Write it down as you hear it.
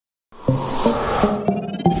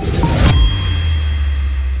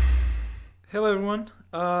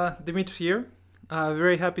Dimitris here.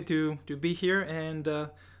 Very happy to be here and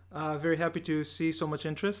very happy to see so much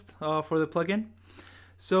interest for the plugin.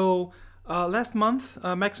 So last month,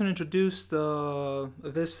 Maxon introduced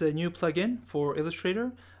this new plugin for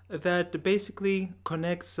Illustrator that basically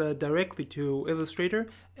connects directly to Illustrator,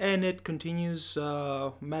 and it continues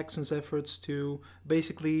Maxon's efforts to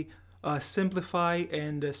basically simplify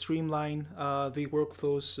and streamline the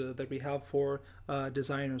workflows that we have for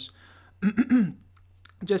designers.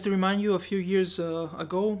 Just to remind you, a few years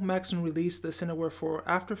ago, Maxon released the Cineware for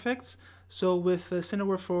After Effects. So with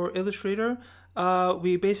Cineware for Illustrator,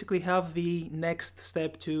 we basically have the next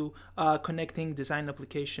step to connecting design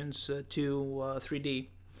applications to 3D.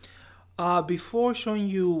 Before showing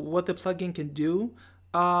you what the plugin can do,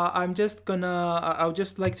 I would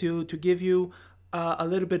just like to give you a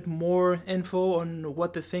little bit more info on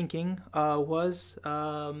what the thinking was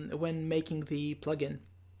when making the plugin.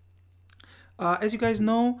 As you guys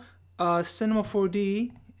know, Cinema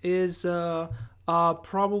 4D is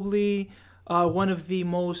probably one of the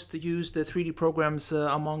most used 3D programs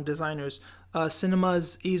among designers.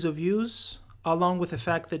 Cinema's ease of use, along with the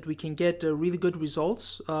fact that we can get really good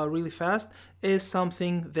results really fast, is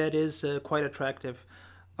something that is quite attractive.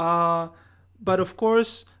 But of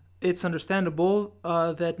course, it's understandable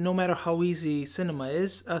that no matter how easy cinema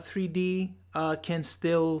is, 3D can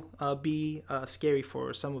still be scary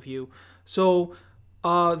for some of you. So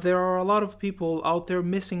there are a lot of people out there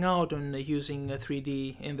missing out on using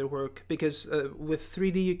 3D in their work, because with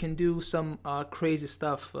 3D you can do some crazy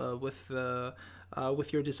stuff with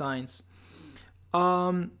your designs.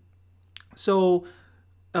 So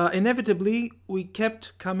inevitably we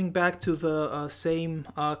kept coming back to the same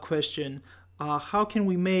question. How can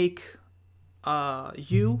we make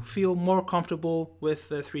you feel more comfortable with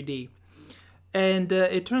 3D? And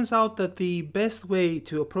it turns out that the best way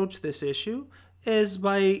to approach this issue is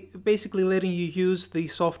by basically letting you use the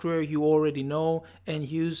software you already know and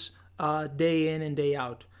use day in and day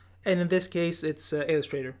out. And in this case, it's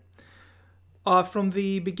Illustrator. From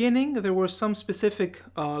the beginning, there were some specific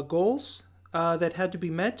goals that had to be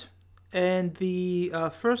met. And the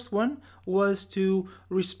first one was to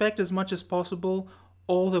respect as much as possible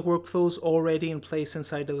all the workflows already in place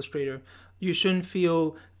inside Illustrator. You shouldn't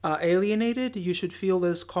feel alienated. You should feel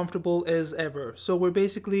as comfortable as ever. So we're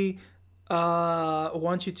basically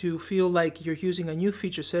want you to feel like you're using a new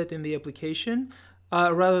feature set in the application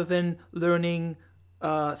rather than learning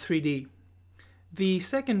 3D. The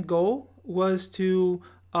second goal was to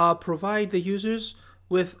provide the users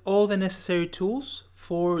with all the necessary tools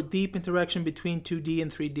for deep interaction between 2D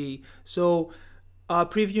and 3D. So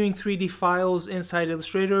previewing 3D files inside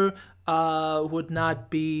Illustrator would not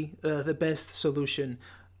be the best solution.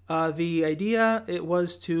 The idea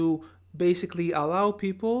was to basically allow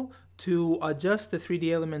people to adjust the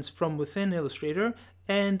 3D elements from within Illustrator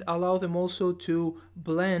and allow them also to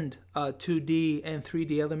blend 2D and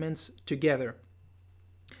 3D elements together.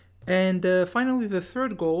 And finally, the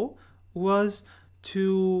third goal was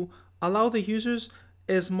to allow the users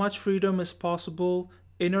as much freedom as possible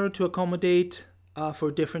in order to accommodate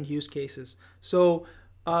for different use cases. So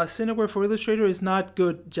Cineware for Illustrator is not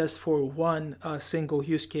good just for one single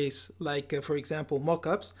use case, like for example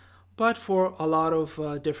mockups, but for a lot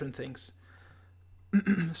of different things.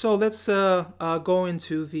 So let's go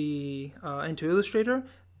into Illustrator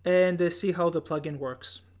and see how the plugin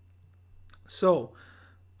works. So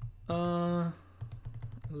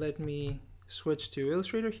let me switch to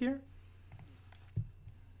Illustrator here,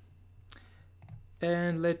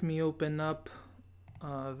 and let me open up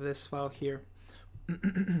this file here.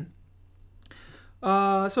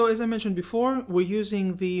 So as I mentioned before, we're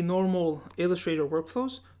using the normal Illustrator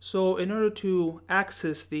workflows. So in order to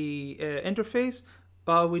access the interface,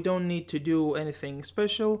 we don't need to do anything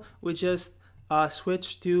special. We just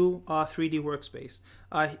switch to 3D workspace.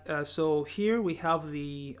 So here we have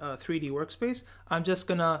the 3D workspace. I'm just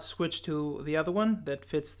gonna switch to the other one that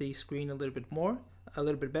fits the screen a little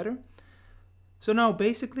bit better. So now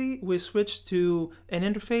basically we switch to an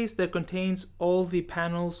interface that contains all the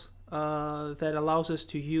panels that allows us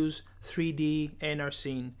to use 3D in our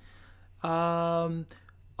scene.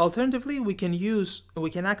 Alternatively, we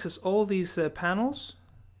can access all these panels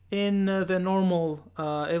in the normal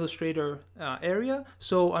Illustrator area.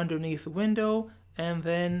 So underneath Window and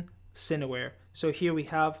then Cineware. So here we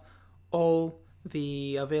have all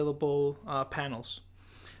the available panels.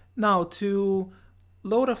 Now to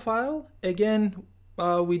load a file, again,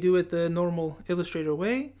 we do it the normal Illustrator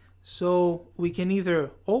way. So we can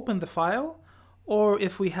either open the file, or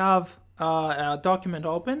if we have a document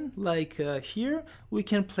open, like here, we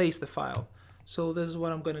can place the file. So this is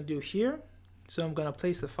what I'm going to do here. So I'm gonna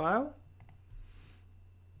place the file.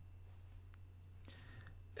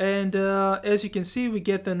 And as you can see, we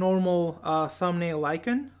get the normal thumbnail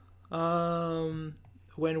icon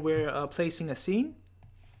when we're placing a scene.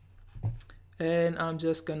 And I'm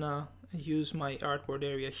just gonna use my artboard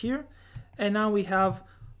area here. And now we have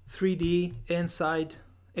 3D inside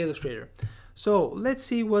Illustrator. So let's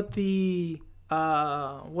see what these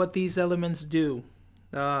elements do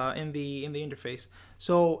in the interface.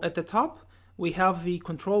 So at the top we have the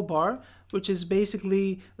control bar, which is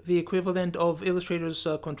basically the equivalent of Illustrator's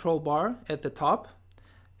control bar at the top.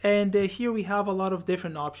 And here we have a lot of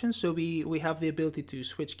different options. So we have the ability to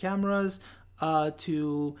switch cameras,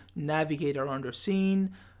 to navigate around our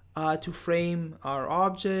scene, to frame our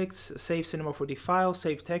objects, save Cinema 4D files,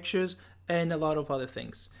 save textures, and a lot of other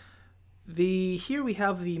things. Here we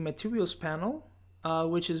have the materials panel,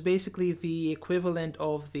 which is basically the equivalent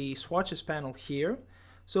of the swatches panel here.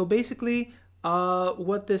 So basically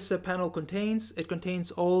what this panel contains, it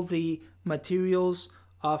contains all the materials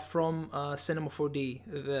from Cinema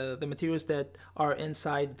 4D, the materials that are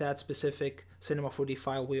inside that specific Cinema 4D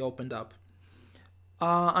file we opened up.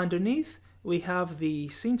 Underneath we have the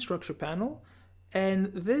scene structure panel,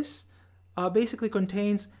 and this basically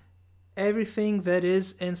contains everything that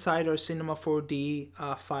is inside our Cinema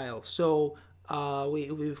 4D file. So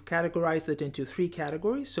we've categorized it into 3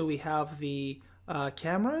 categories. So we have the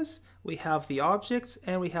cameras, we have the objects,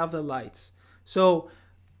 and we have the lights. So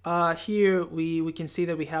here we can see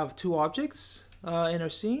that we have 2 objects in our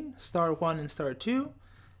scene, star 1 and star 2.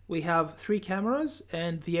 We have 3 cameras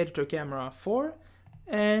and the editor camera 4,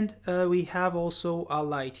 and we have also a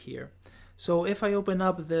light here. So if I open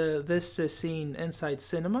up this scene inside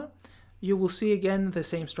Cinema, you will see again the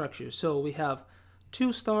same structure. So we have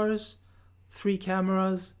 2 stars, 3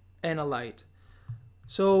 cameras, and a light.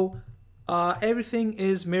 So everything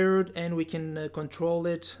is mirrored, and we can control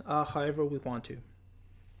it however we want to.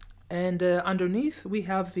 And underneath we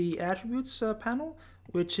have the attributes panel,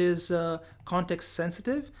 which is context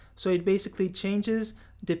sensitive. So it basically changes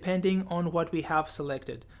depending on what we have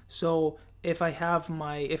selected. So if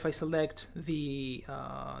I select the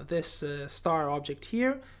this star object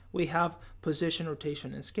here, we have position,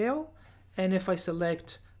 rotation, and scale. And if I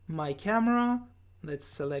select my camera, let's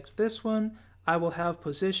select this one, I will have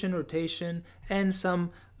position, rotation, and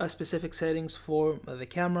some specific settings for the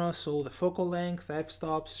camera, so the focal length,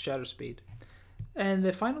 f-stops, shutter speed.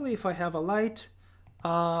 And finally, if I have a light,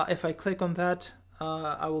 if I click on that,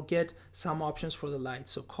 I will get some options for the light,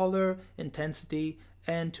 so color, intensity,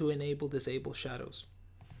 and to enable disable shadows.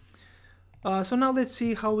 So now let's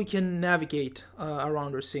see how we can navigate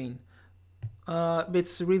around our scene.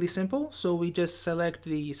 It's really simple. So we just select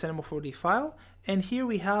the Cinema 4D file, and here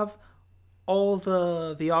we have all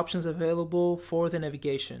the options available for the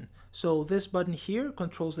navigation. So this button here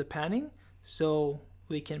controls the panning, so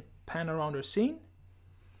we can pan around our scene.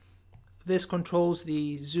 This controls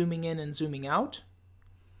the zooming in and zooming out,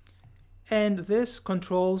 and this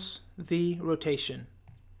controls the rotation.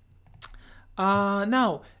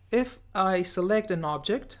 Now if I select an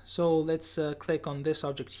object, so let's click on this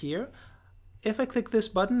object here. If I click this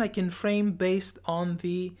button, I can frame based on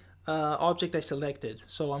the object I selected.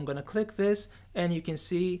 So I'm gonna click this, and you can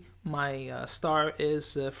see my star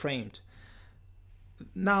is framed.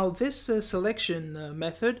 Now this selection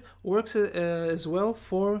method works as well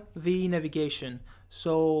for the navigation.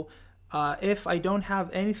 So if I don't have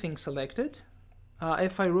anything selected,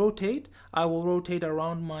 if I rotate, I will rotate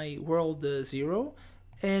around my world 0.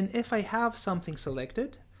 And if I have something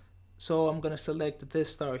selected, so I'm gonna select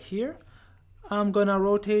this star here, I'm gonna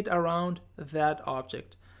rotate around that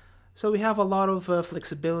object. So we have a lot of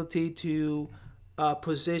flexibility to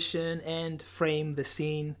position and frame the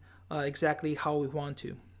scene exactly how we want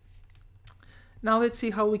to. Now let's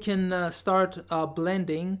see how we can start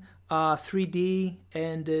blending 3D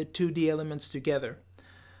and 2D elements together.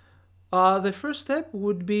 The first step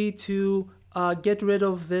would be to get rid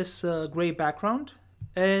of this gray background.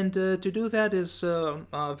 And to do that is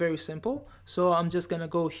very simple. So I'm just gonna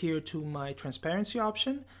go here to my transparency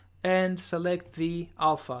option and select the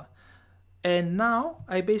alpha. And now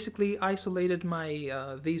I basically isolated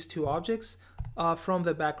my these 2 objects from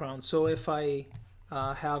the background. So if I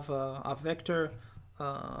have a vector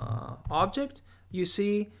object, you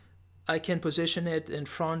see I can position it in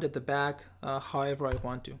front, at the back, however I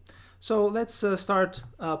want to. So let's start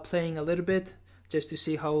playing a little bit just to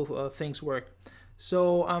see how things work.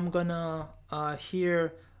 So I'm gonna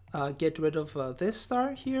here get rid of this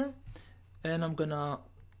star here, and I'm gonna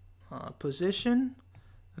position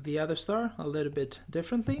the other star a little bit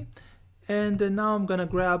differently. And now I'm gonna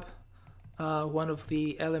grab one of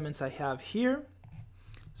the elements I have here.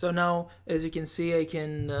 So now, as you can see, I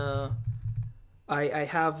can I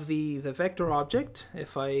have the vector object.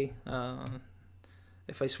 If I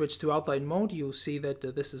switch to outline mode, you'll see that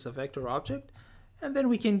this is a vector object, and then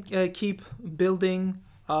we can keep building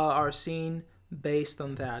our scene based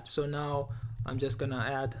on that. So now I'm just gonna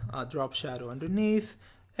add a drop shadow underneath,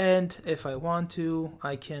 and if I want to,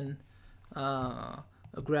 I can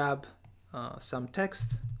grab some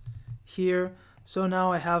text here. So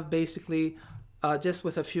now I have basically just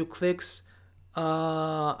with a few clicks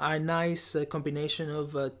a nice combination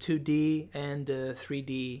of 2D and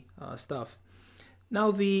 3D stuff.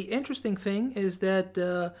 Now the interesting thing is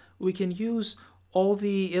that we can use all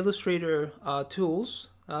the Illustrator tools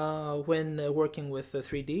when working with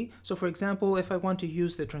 3D. So for example, if I want to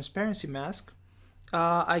use the transparency mask,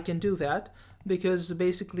 I can do that because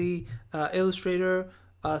basically Illustrator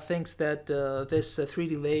thinks that this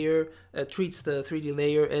 3D layer treats the 3D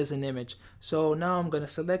layer as an image. So now I'm going to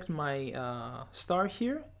select my star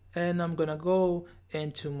here, and I'm going to go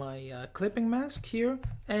into my clipping mask here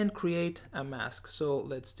and create a mask. So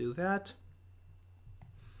let's do that.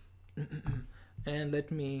 And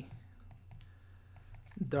let me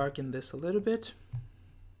darken this a little bit.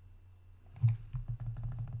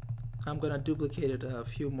 I'm going to duplicate it a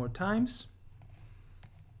few more times.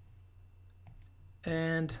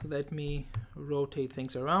 And let me rotate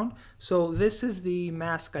things around. So this is the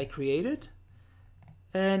mask I created,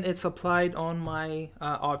 and it's applied on my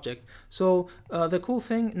object. So the cool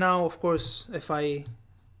thing now, of course, if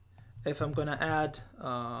I'm gonna add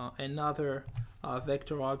another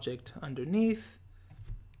vector object underneath,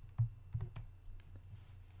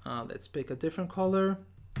 let's pick a different color.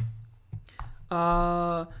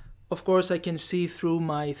 Of course, I can see through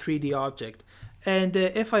my 3D object, and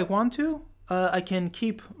if I want to, I can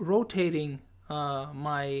keep rotating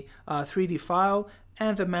my 3D file,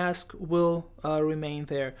 and the mask will remain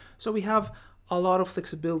there. So we have a lot of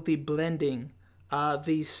flexibility blending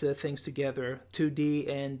these things together, 2D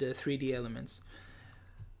and 3D elements.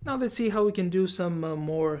 Now let's see how we can do some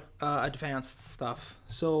more advanced stuff.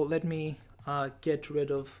 So let me get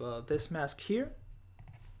rid of this mask here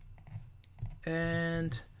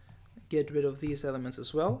and get rid of these elements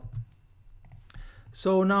as well.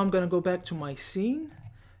 So now I'm going to go back to my scene,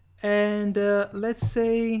 and let's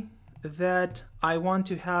say that I want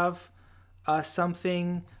to have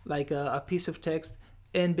something like a piece of text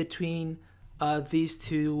in between these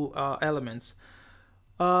two elements.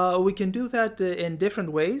 We can do that in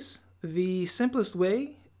different ways. The simplest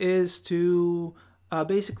way is to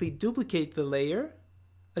basically duplicate the layer,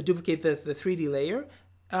 duplicate the 3D layer,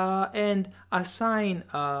 and assign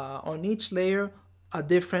on each layer a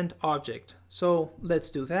different object. So let's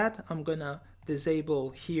do that. I'm gonna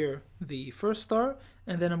disable here the first star,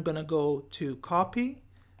 and then I'm gonna go to copy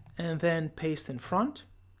and then paste in front.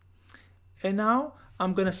 And now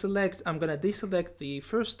I'm gonna deselect the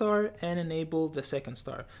first star and enable the second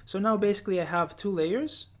star. So now basically I have two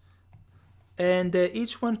layers, and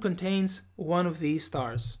each one contains one of these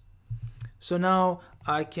stars. So now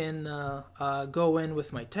I can go in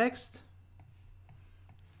with my text,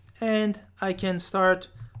 and I can start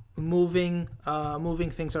moving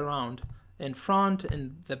things around in front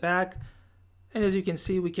and the back. And as you can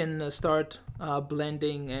see, we can start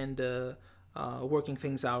blending and working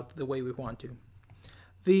things out the way we want to.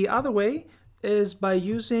 The other way is by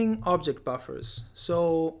using object buffers.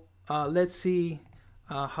 So let's see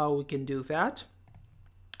how we can do that.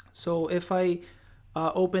 So if I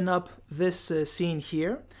open up this scene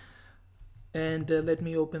here, and let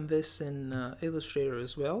me open this in Illustrator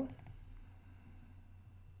as well.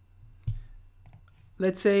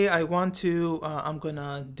 Let's say I want to, I'm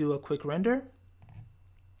gonna do a quick render.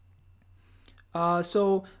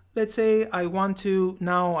 So let's say I want to,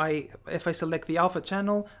 now if I select the alpha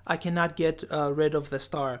channel, I cannot get rid of the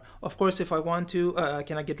star. Of course, if I want to, I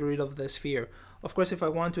cannot get rid of the sphere. Of course, if I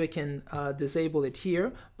want to, I can disable it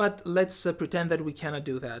here, but let's pretend that we cannot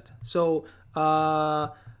do that. So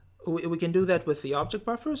we can do that with the object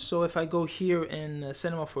buffers. So if I go here in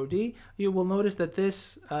Cinema 4D, you will notice that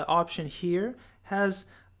this option here has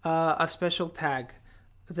a special tag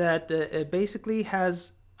that basically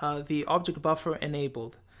has the object buffer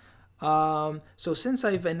enabled. So since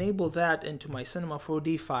I've enabled that into my Cinema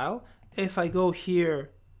 4D file, if I go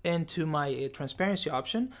here into my transparency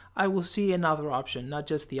option, I will see another option, not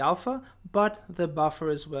just the alpha, but the buffer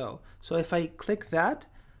as well. So if I click that,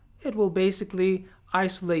 it will basically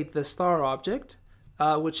isolate the star object,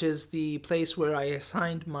 which is the place where I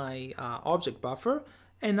assigned my object buffer,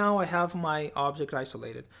 and now I have my object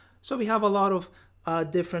isolated. So we have a lot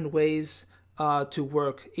of different ways to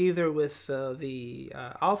work either with the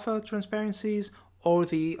alpha transparencies or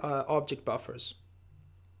the object buffers.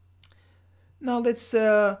 Now let's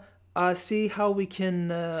see how we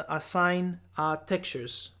can assign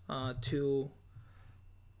textures to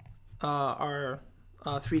our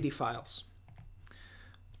 3D files.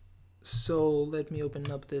 So let me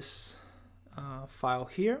open up this file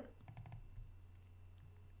here.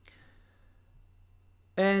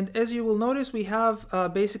 And as you will notice, we have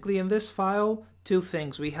basically in this file two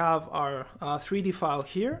things. We have our 3D file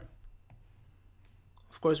here.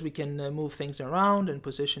 Of course, we can move things around and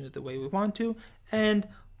position it the way we want to. And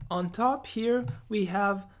on top here, we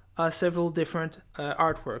have several different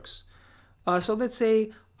artworks. So let's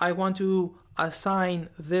say I want to assign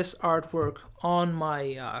this artwork on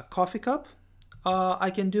my coffee cup.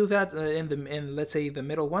 I can do that in let's say the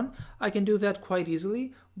middle one. I can do that quite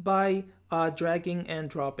easily by dragging and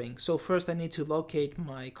dropping. So first I need to locate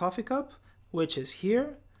my coffee cup, which is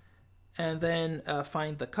here, and then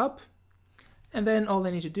find the cup. And then all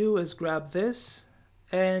I need to do is grab this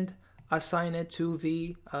and assign it to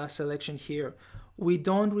the selection here. We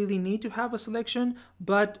don't really need to have a selection,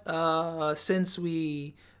 but since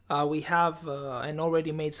we have an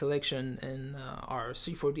already made selection in our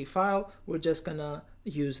C4D file, we're just gonna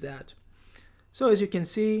use that. So as you can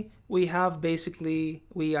see, we have basically,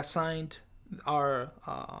 we assigned our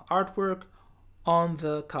artwork on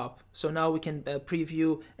the cup. So now we can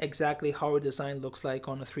preview exactly how our design looks like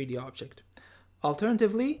on a 3D object.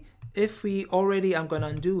 Alternatively, if we already, I'm going to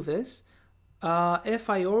undo this, if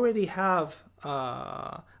I already have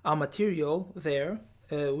a material there,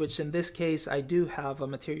 which in this case I do have a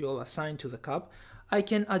material assigned to the cup, I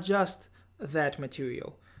can adjust that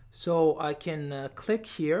material. So I can click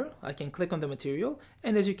here, I can click on the material,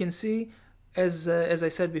 and as you can see, as I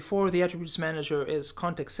said before, the Attributes Manager is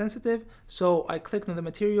context sensitive, so I click on the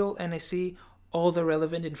material and I see all the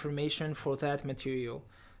relevant information for that material.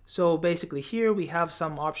 So basically here we have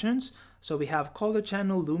some options. So we have color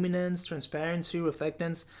channel, luminance, transparency,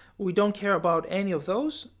 reflectance. We don't care about any of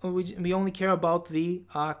those. We only care about the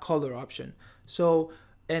color option. So,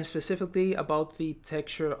 and specifically about the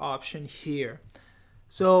texture option here.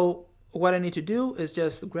 So what I need to do is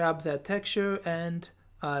just grab that texture and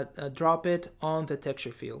drop it on the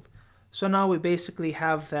texture field. So now we basically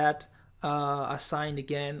have that assigned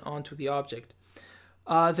again onto the object.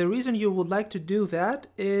 The reason you would like to do that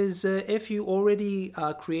is if you already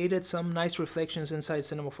created some nice reflections inside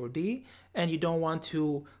Cinema 4D and you don't want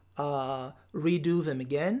to redo them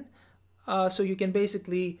again. So you can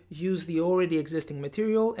basically use the already existing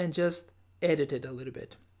material and just edit it a little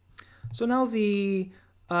bit. So now the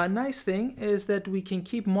nice thing is that we can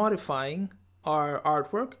keep modifying our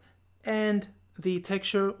artwork and the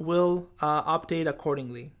texture will update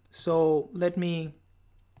accordingly. So let me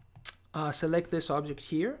select this object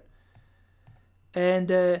here,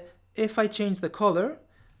 and if I change the color,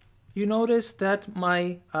 you notice that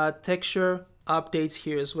my texture updates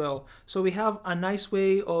here as well. So we have a nice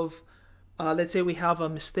way of, let's say we have a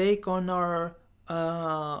mistake on our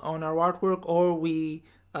artwork, or we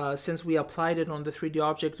since we applied it on the 3D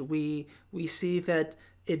object, we see that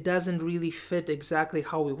it doesn't really fit exactly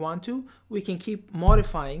how we want to. We can keep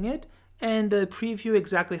modifying it and preview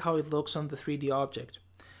exactly how it looks on the 3D object.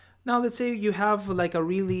 Now let's say you have like a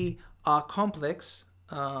really complex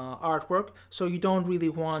artwork, so you don't really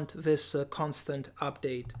want this constant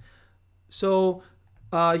update. So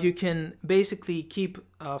you can basically keep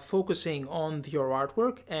focusing on your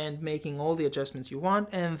artwork and making all the adjustments you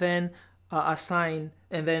want, and then assign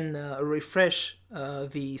and then refresh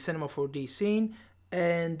the Cinema 4D scene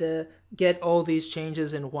and get all these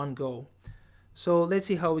changes in one go. So let's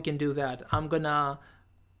see how we can do that. I'm gonna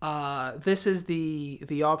this is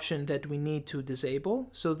the option that we need to disable.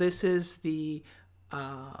 So this is the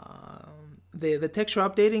texture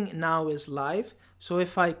updating now is live. So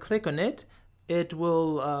if I click on it, it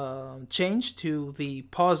will change to the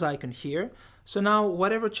pause icon here. So now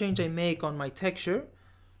whatever change I make on my texture,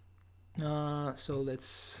 so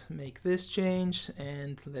let's make this change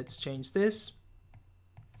and let's change this.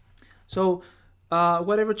 So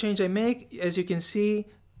whatever change I make, as you can see,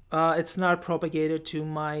 it's not propagated to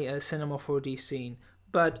my Cinema 4D scene.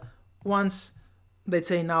 But once, let's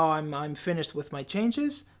say now I'm finished with my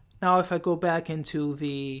changes, now if I go back into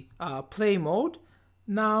the play mode,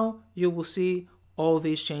 now you will see all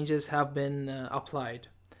these changes have been applied.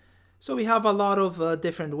 So we have a lot of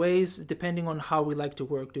different ways depending on how we like to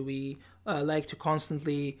work. Do we like to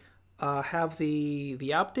constantly have the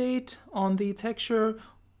update on the texture,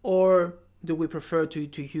 or do we prefer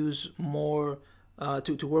to use more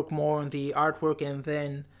to work more on the artwork and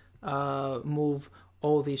then move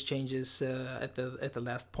all these changes at the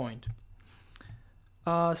last point.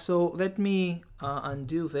 So let me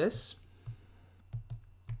undo this.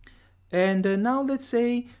 And now let's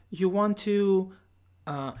say you want to,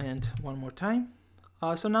 and one more time.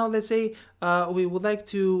 So now let's say we would like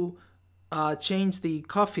to change the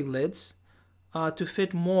coffee lids to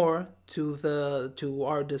fit more to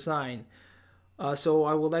our design. So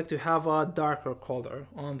I would like to have a darker color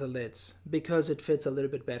on the lids because it fits a little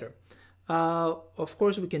bit better. Of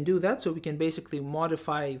course, we can do that. So we can basically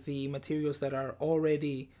modify the materials that are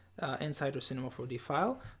already inside our Cinema 4D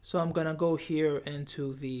file. So I'm gonna go here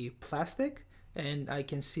into the plastic, and I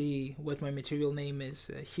can see what my material name is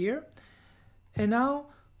here. And now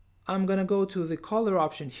I'm gonna go to the color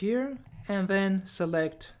option here and then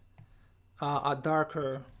select a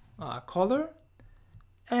darker color,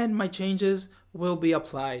 and my changes will be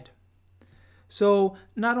applied. So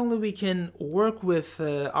not only we can work with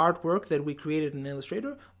artwork that we created in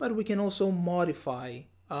Illustrator, but we can also modify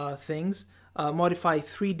things, modify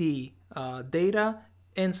 3D data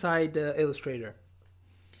inside Illustrator.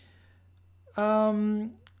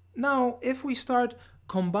 Now, if we start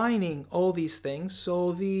combining all these things,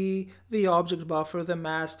 so the object buffer, the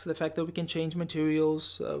masks, the fact that we can change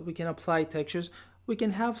materials, we can apply textures, we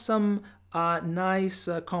can have some nice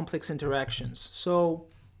complex interactions. So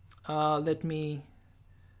let me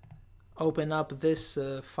open up this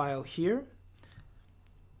file here.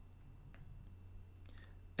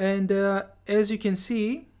 And as you can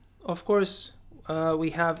see, of course, we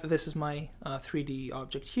have, this is my 3D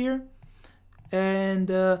object here. And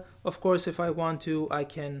of course, if I want to, I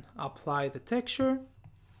can apply the texture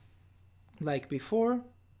like before.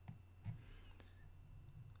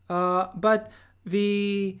 But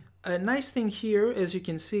the nice thing here, as you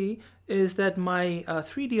can see, is that my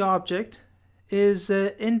 3D object is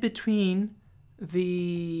in between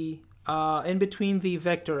the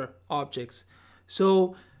vector objects.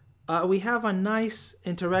 So we have a nice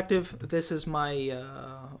interactive. This is my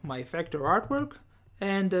my vector artwork,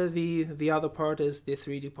 and the other part is the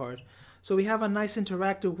 3D part. So we have a nice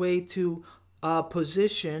interactive way to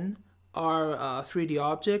position our 3D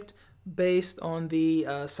object based on the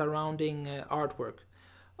surrounding artwork.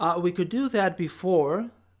 We could do that before,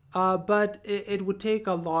 but it would take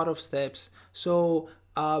a lot of steps. So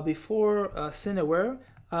before Cineware,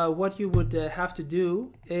 what you would have to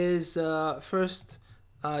do is first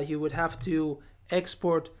you would have to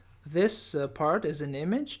export this part as an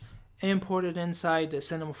image, import it inside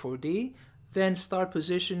Cinema 4D, then start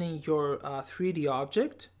positioning your 3D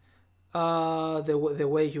object the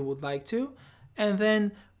way you would like to, and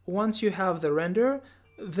then once you have the render,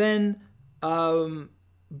 then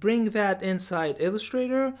bring that inside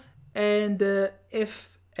Illustrator, and if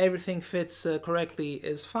everything fits correctly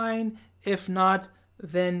is fine. If not,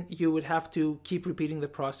 then you would have to keep repeating the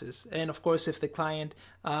process. And of course, if the client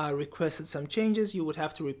requested some changes, you would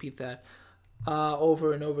have to repeat that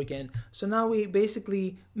over and over again. So now we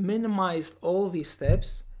basically minimized all these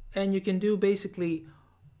steps, and you can do basically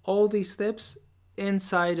all these steps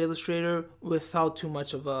inside Illustrator without too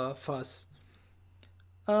much of a fuss.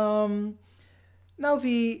 Now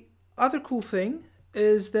the other cool thing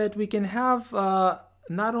is that we can have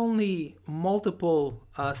not only multiple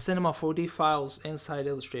Cinema 4D files inside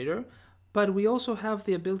Illustrator, but we also have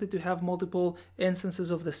the ability to have multiple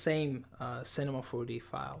instances of the same Cinema 4D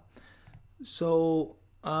file. So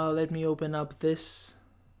let me open up this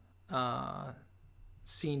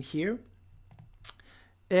scene here.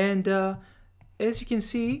 And as you can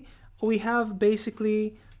see, we have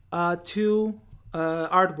basically two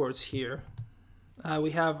artboards here.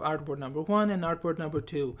 We have artboard number 1 and artboard number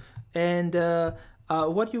 2. And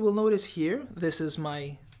what you will notice here, this is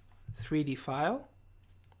my 3D file.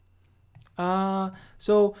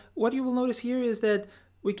 So what you will notice here is that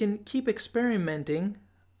we can keep experimenting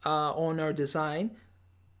on our design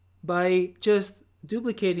by just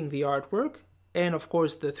duplicating the artwork and of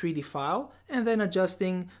course the 3D file, and then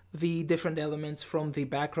adjusting the different elements from the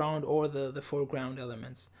background or the foreground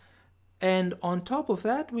elements. And on top of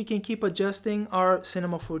that, we can keep adjusting our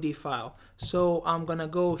Cinema 4D file. So I'm gonna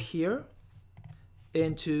go here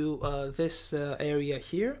into this area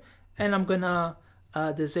here, and I'm gonna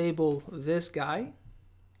disable this guy,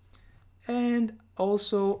 and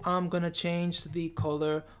also I'm gonna change the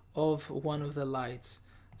color of one of the lights.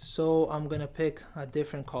 So I'm gonna pick a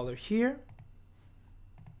different color here.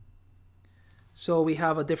 So we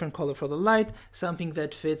have a different color for the light, something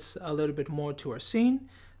that fits a little bit more to our scene,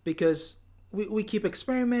 because we keep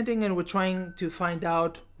experimenting and we're trying to find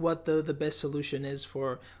out what the best solution is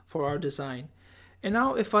for our design. And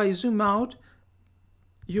now if I zoom out,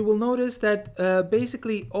 you will notice that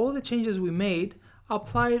basically all the changes we made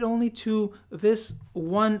apply it only to this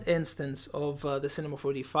one instance of the Cinema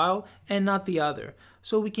 4D file and not the other.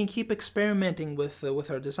 So we can keep experimenting with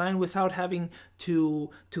our design without having to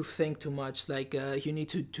think too much. Like you need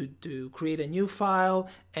to create a new file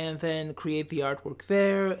and then create the artwork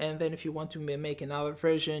there, and then if you want to make another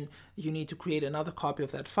version, you need to create another copy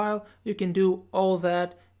of that file. You can do all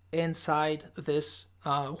that inside this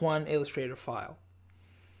one Illustrator file.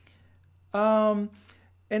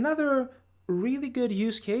 Another really good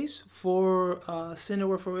use case for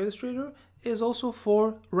Cineware for Illustrator is also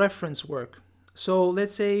for reference work. So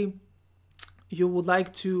let's say you would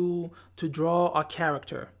like to draw a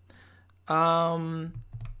character.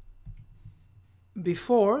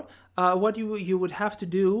 Before, what you would have to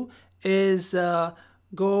do is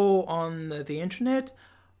go on the internet,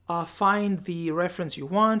 find the reference you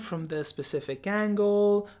want from the specific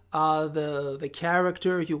angle, the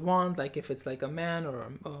character you want, like if it's like a man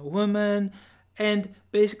or a woman, and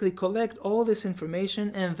basically collect all this information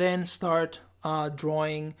and then start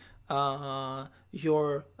drawing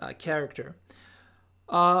your character.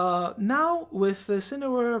 Now with the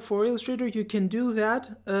Cineware for Illustrator, you can do that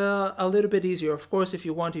a little bit easier. Of course, if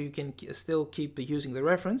you want to, you can still keep using the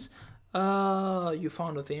reference you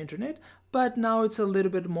found on the internet, but now it's a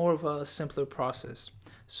little bit more of a simpler process.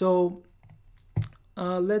 So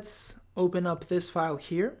let's open up this file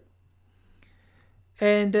here.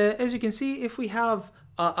 And as you can see, if we have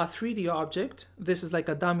a 3D object, this is like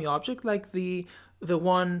a dummy object, like the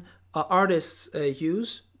one artists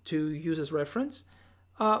use as reference.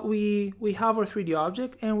 We have our 3D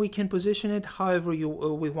object and we can position it however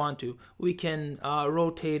we want to. We can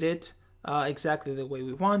rotate it exactly the way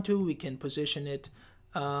we want to. We can position it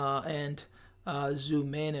and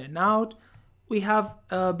zoom in and out. We have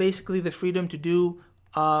basically the freedom to do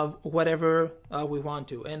whatever we want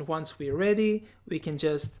to. And once we're ready, we can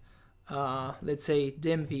just, let's say,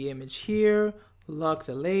 dim the image here, lock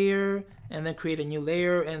the layer, and then create a new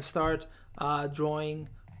layer and start drawing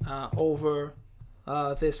over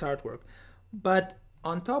this artwork. But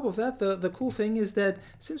on top of that, the cool thing is that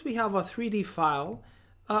since we have a 3D file,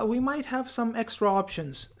 we might have some extra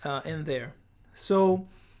options in there. So,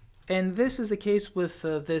 and this is the case with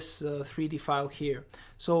this 3D file here.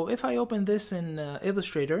 So if I open this in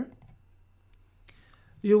Illustrator,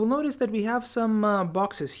 you will notice that we have some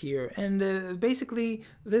boxes here, and basically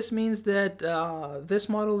this means that this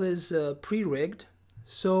model is pre-rigged,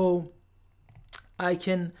 so I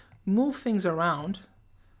can move things around,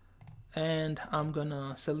 and I'm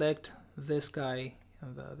gonna select this guy,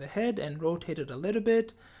 the head, and rotate it a little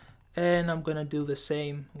bit, and I'm gonna do the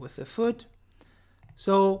same with the foot.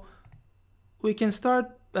 So we can start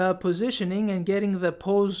positioning and getting the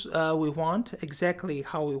pose we want, exactly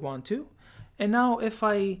how we want to. And now if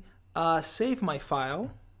I save my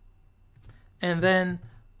file and then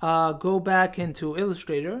go back into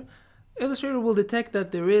Illustrator, Illustrator will detect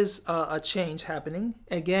that there is a change happening.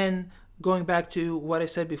 Again, going back to what I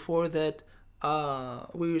said before, that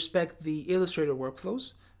we respect the Illustrator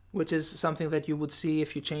workflows, which is something that you would see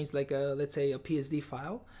if you change, like let's say a PSD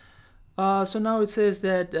file. So now it says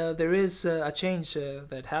that there is a change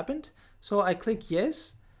that happened. So I click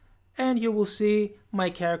yes, and you will see my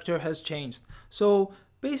character has changed. So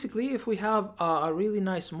basically, if we have a really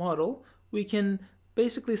nice model, we can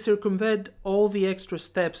basically circumvent all the extra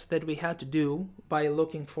steps that we had to do by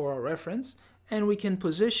looking for a reference, and we can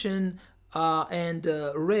position and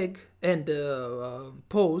rig and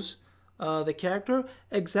pose the character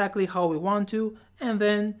exactly how we want to, and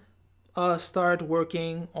then start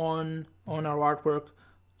working on our artwork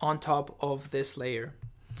on top of this layer.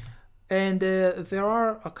 And there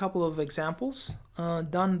are a couple of examples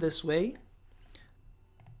done this way.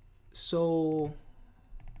 So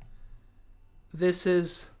this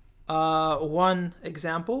is one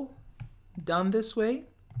example done this way,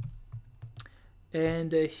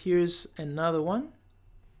 and here's another one.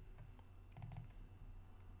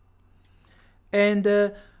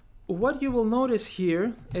 And what you will notice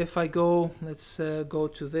here, if I go, let's go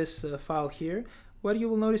to this file here, what you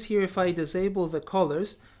will notice here, if I disable the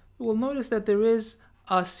colors, you will notice that there is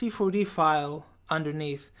a C4D file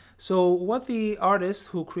underneath. So what the artist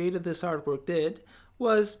who created this artwork did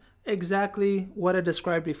was exactly what I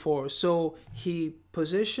described before. So he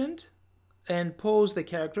positioned and posed the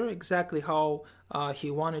character exactly how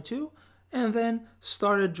he wanted to, and then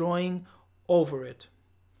started drawing over it.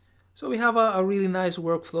 So we have a really nice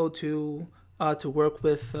workflow to work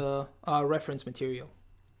with reference material.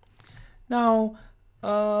 Now,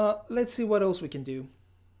 let's see what else we can do.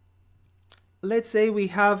 Let's say we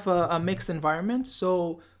have a mixed environment.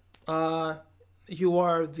 So you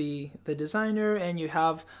are the designer and you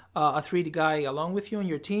have a 3D guy along with you on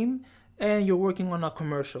your team, and you're working on a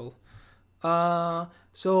commercial.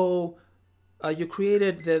 So you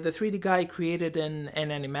created, the 3D guy created an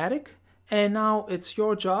animatic, and now it's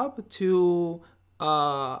your job to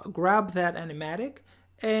grab that animatic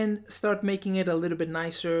and start making it a little bit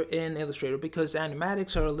nicer in Illustrator, because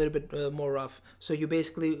animatics are a little bit more rough. So you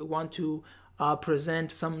basically want to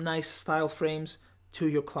present some nice style frames to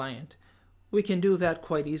your client. We can do that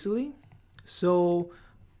quite easily. So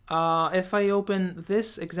if I open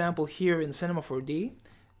this example here in Cinema 4D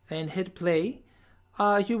and hit play,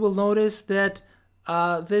 you will notice that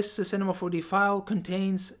this Cinema 4D file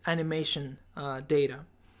contains animation data.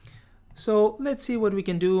 So let's see what we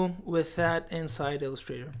can do with that inside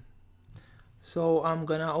Illustrator. So I'm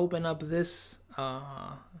gonna open up this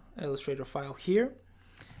Illustrator file here,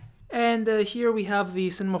 and here we have the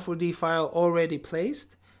Cinema 4D file already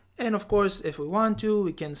placed. And of course, if we want to,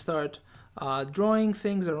 we can start drawing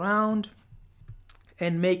things around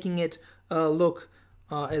and making it look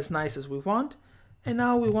as nice as we want. And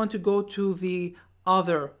now we want to go to the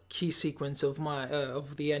other key sequence of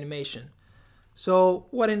the animation. So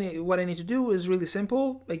what I need to do is really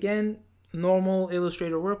simple. Again, normal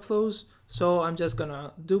Illustrator workflows. So I'm just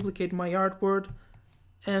gonna duplicate my artboard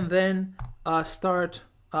and then start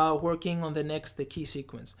working on the next key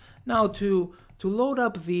sequence. Now to load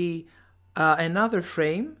up the another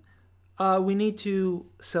frame, we need to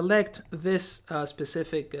select this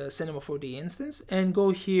specific Cinema 4D instance and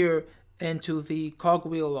go here into the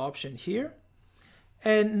cogwheel option here.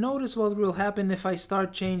 And notice what will happen if I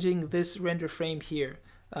start changing this render frame here.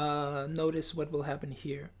 Notice what will happen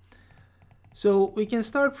here. So we can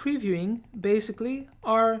start previewing basically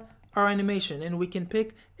our animation, and we can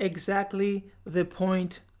pick exactly the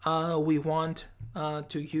point we want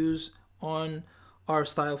to use on our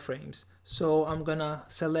style frames. So I'm gonna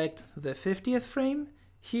select the 50th frame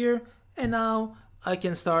here, and now I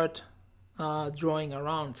can start drawing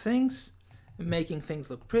around things, making things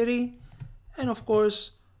look pretty. And of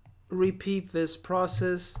course, repeat this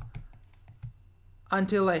process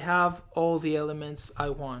until I have all the elements I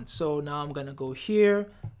want. So now I'm gonna go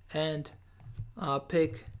here and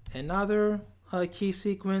pick another key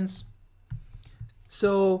sequence.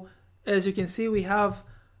 So as you can see, we have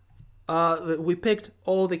we picked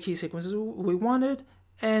all the key sequences we wanted,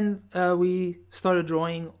 and we started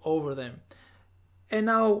drawing over them. And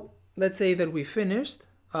now let's say that we finished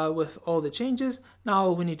with all the changes. Now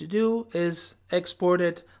all we need to do is export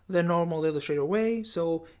it the normal Illustrator way.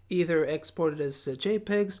 So either export it as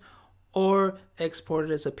JPEGs or export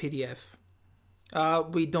it as a PDF.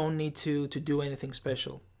 We don't need to do anything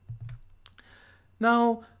special.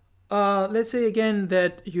 Now let's say again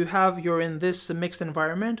that you're in this mixed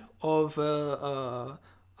environment of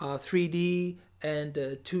 3D and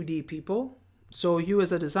 2D people. So you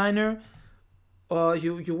as a designer,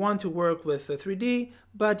 you want to work with 3D,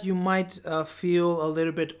 but you might feel a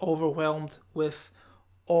little bit overwhelmed with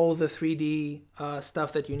all the 3D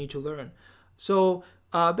stuff that you need to learn. So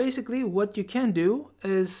basically what you can do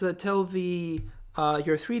is tell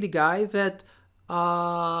your 3D guy that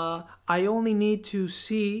I only need to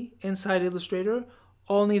see inside Illustrator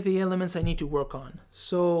only the elements I need to work on.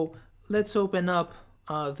 So let's open up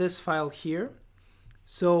this file here.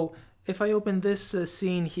 So if I open this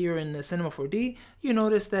scene here in the Cinema 4D, you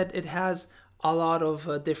notice that it has a lot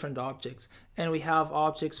of different objects, and we have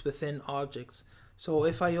objects within objects. So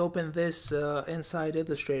if I open this inside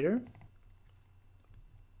Illustrator,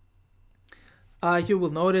 you will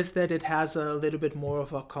notice that it has a little bit more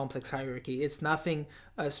of a complex hierarchy. It's nothing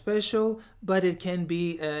special, but it can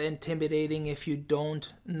be intimidating if you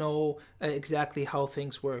don't know exactly how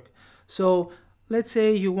things work. So let's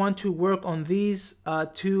say you want to work on these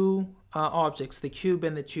two objects, the cube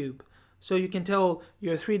and the tube. So you can tell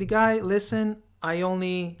your 3D guy, listen, I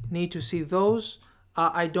only need to see those.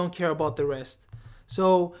 I don't care about the rest.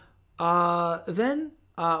 So then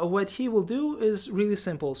what he will do is really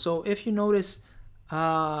simple. So if you notice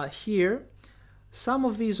here, some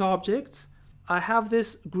of these objects have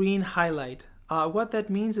this green highlight. What that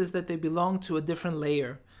means is that they belong to a different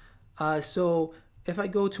layer. So if I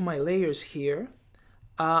go to my layers here,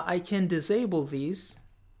 I can disable these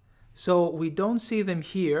so we don't see them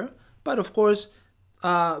here, but of course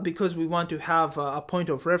because we want to have a point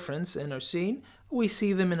of reference in our scene, we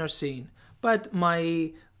see them in our scene. But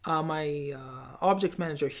my object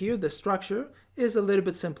manager here, the structure, is a little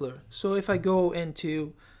bit simpler. So if I go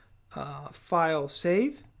into File,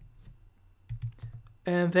 Save,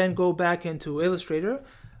 and then go back into Illustrator,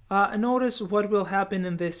 notice what will happen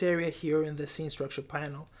in this area here in the Scene Structure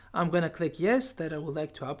panel. I'm going to click Yes, that I would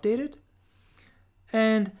like to update it.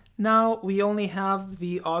 And now we only have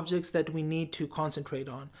the objects that we need to concentrate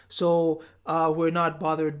on. So we're not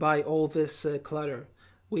bothered by all this clutter.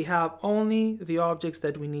 We have only the objects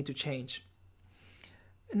that we need to change.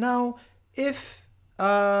 Now, if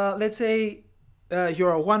let's say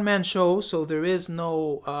you're a one-man show, so there is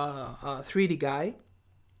no 3D guy,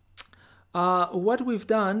 what we've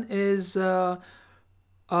done is we've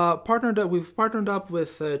partnered up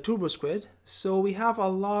with TurboSquid, so we have a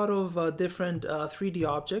lot of different 3D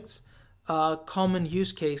objects, common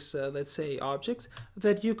use case, let's say, objects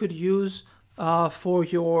that you could use for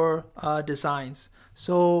your designs.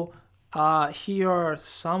 So here are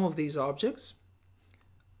some of these objects,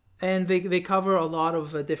 and they cover a lot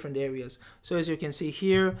of different areas. So as you can see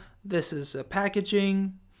here, this is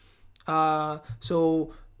packaging.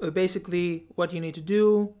 Basically what you need to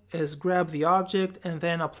do is grab the object and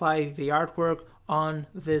then apply the artwork on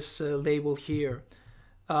this label here,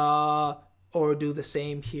 or do the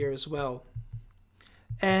same here as well.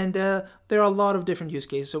 And there are a lot of different use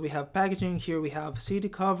cases. So we have packaging, here we have CD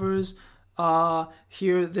covers,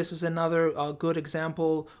 here this is another good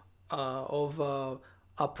example of a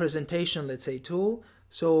presentation, let's say, tool.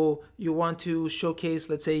 So you want to showcase,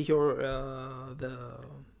 let's say, your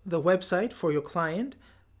the website for your client,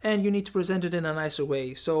 and you need to present it in a nicer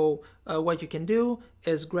way. So what you can do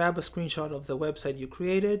is grab a screenshot of the website you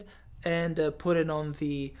created and put it on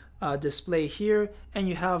the display here, and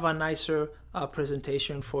you have a nicer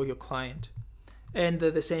presentation for your client. And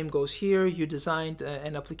the same goes here. You designed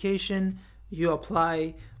an application, you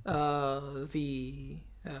apply your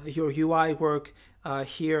UI work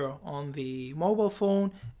here on the mobile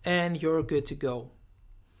phone, and you're good to go.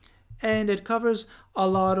 And it covers a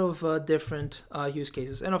lot of different use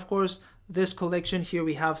cases. And of course, this collection here,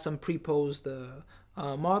 we have some pre-posed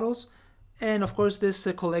models. And of course, this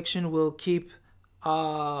collection will keep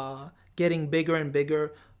getting bigger and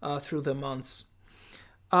bigger through the months.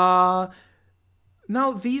 Now,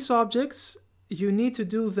 these objects, you need to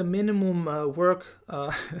do the minimum work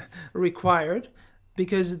required,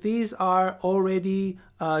 because these are already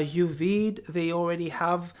UV'd, they already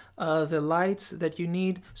have the lights that you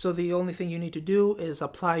need. So the only thing you need to do is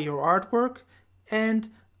apply your artwork and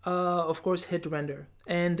of course hit render,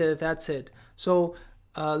 and that's it. So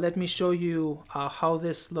let me show you how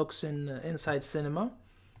this looks inside Cinema.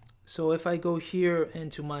 So if I go here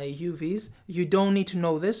into my UVs, you don't need to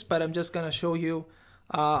know this, but I'm just gonna show you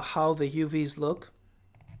how the UVs look.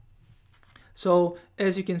 So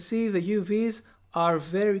as you can see, the UVs are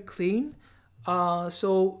very clean.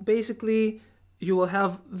 So basically you will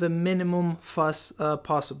have the minimum fuss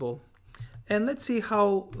possible. And let's see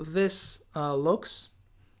how this looks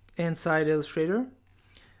inside Illustrator.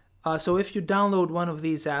 So if you download one of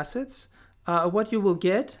these assets, what you will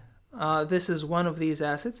get, this is one of these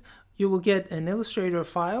assets, you will get an Illustrator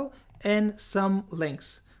file and some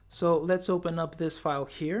links. So let's open up this file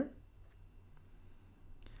here.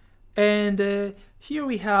 And here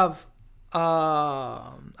we have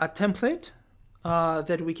a template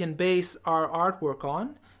that we can base our artwork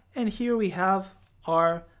on, and here we have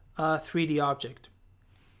our 3D object.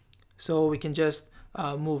 So we can just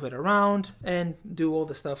move it around and do all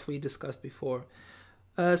the stuff we discussed before.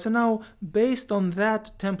 So now, based on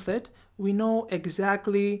that template, we know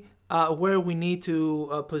exactly where we need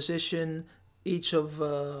to position each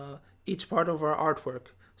part of our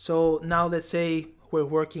artwork. So now let's say we're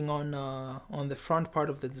working on the front part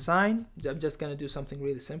of the design. I'm just gonna do something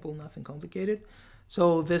really simple, nothing complicated.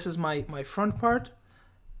 So this is my front part,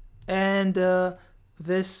 and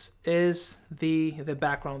this is the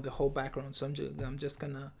background, the whole background. So I'm just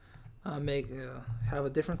gonna have a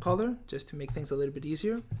different color just to make things a little bit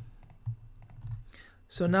easier.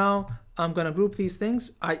 So now I'm gonna group these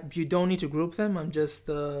things. You don't need to group them. I'm just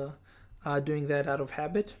doing that out of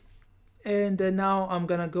habit. And then now I'm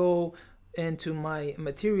gonna go into my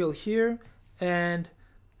material here and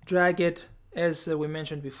drag it, as we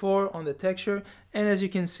mentioned before, on the texture. And as you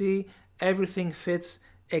can see, everything fits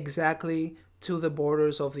exactly to the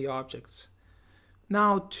borders of the objects.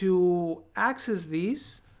 Now, to access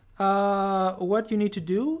these, what you need to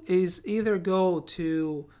do is either go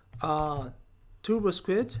to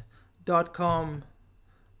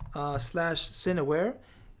turbosquid.com/Cineware,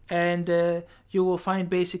 and you will find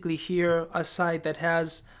basically here a site that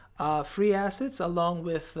has free assets along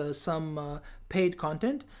with some paid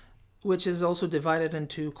content, which is also divided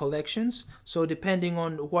into collections. So depending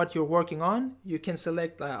on what you're working on, you can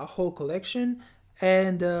select a whole collection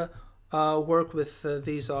and work with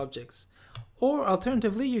these objects. Or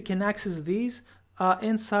alternatively, you can access these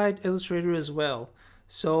inside Illustrator as well.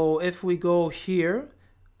 So if we go here,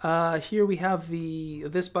 here we have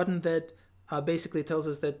this button that basically tells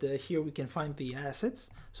us that here we can find the assets.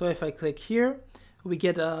 So if I click here, we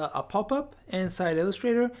get a pop-up inside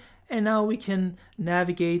Illustrator, and now we can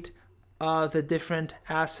navigate the different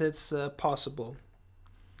assets possible.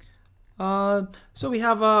 So we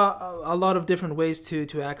have a lot of different ways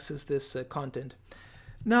to access this content.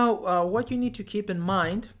 Now, what you need to keep in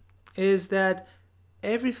mind is that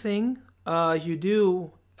everything you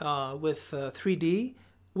do with 3D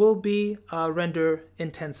will be render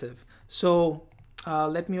intensive. So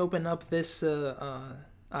let me open up this.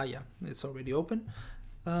 Yeah, it's already open.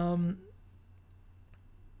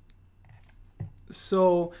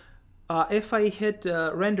 So if I hit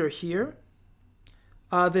render here,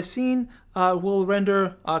 the scene will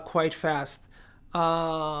render quite fast.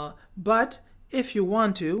 But if you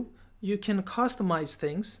want to, you can customize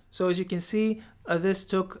things. So as you can see, this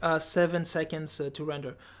took 7 seconds to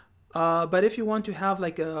render. But if you want to have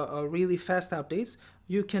like a really fast updates,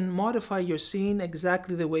 you can modify your scene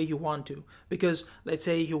exactly the way you want to. Because let's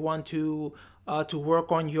say you want to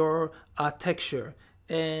work on your texture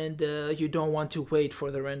and you don't want to wait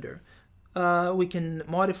for the render. We can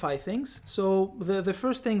modify things. So the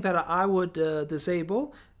first thing that I would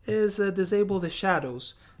disable is disable the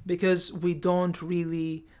shadows, because we don't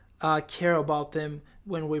really care about them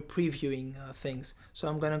when we're previewing things. So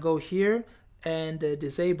I'm gonna go here and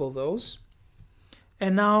disable those,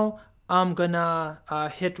 and now I'm gonna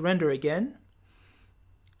hit render again,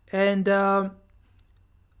 and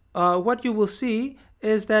what you will see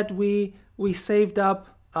is that we saved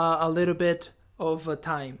up a little bit of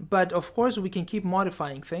time, but of course we can keep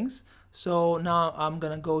modifying things. So now I'm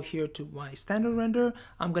gonna go here to my standard render.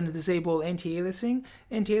 I'm gonna disable anti-aliasing.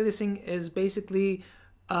 Anti-aliasing is basically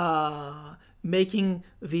making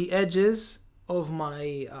the edges of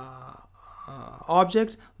my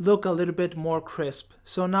object look a little bit more crisp.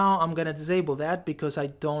 So now I'm gonna disable that because I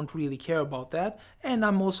don't really care about that, and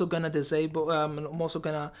I'm also gonna disable. I'm also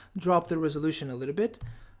gonna drop the resolution a little bit.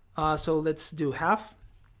 So let's do half.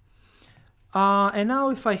 And now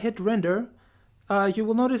if I hit render, you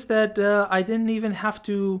will notice that I didn't even have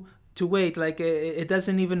to wait. Like it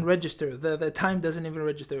doesn't even register. The time doesn't even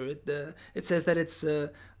register. It says that it's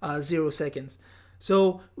 0 seconds.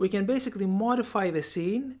 So we can basically modify the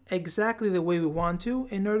scene exactly the way we want to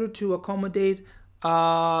in order to accommodate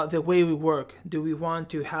the way we work. Do we want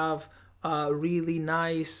to have really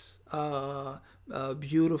nice,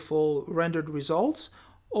 beautiful rendered results,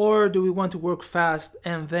 or do we want to work fast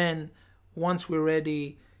and then once we're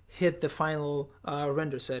ready, hit the final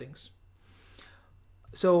render settings?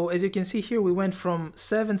 So as you can see here, we went from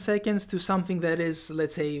 7 seconds to something that is,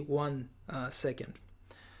 let's say, 1 second.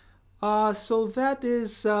 So that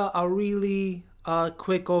is a really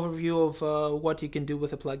quick overview of what you can do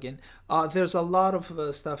with a plugin. There's a lot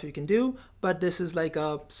of stuff you can do, but this is like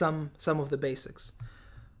some of the basics.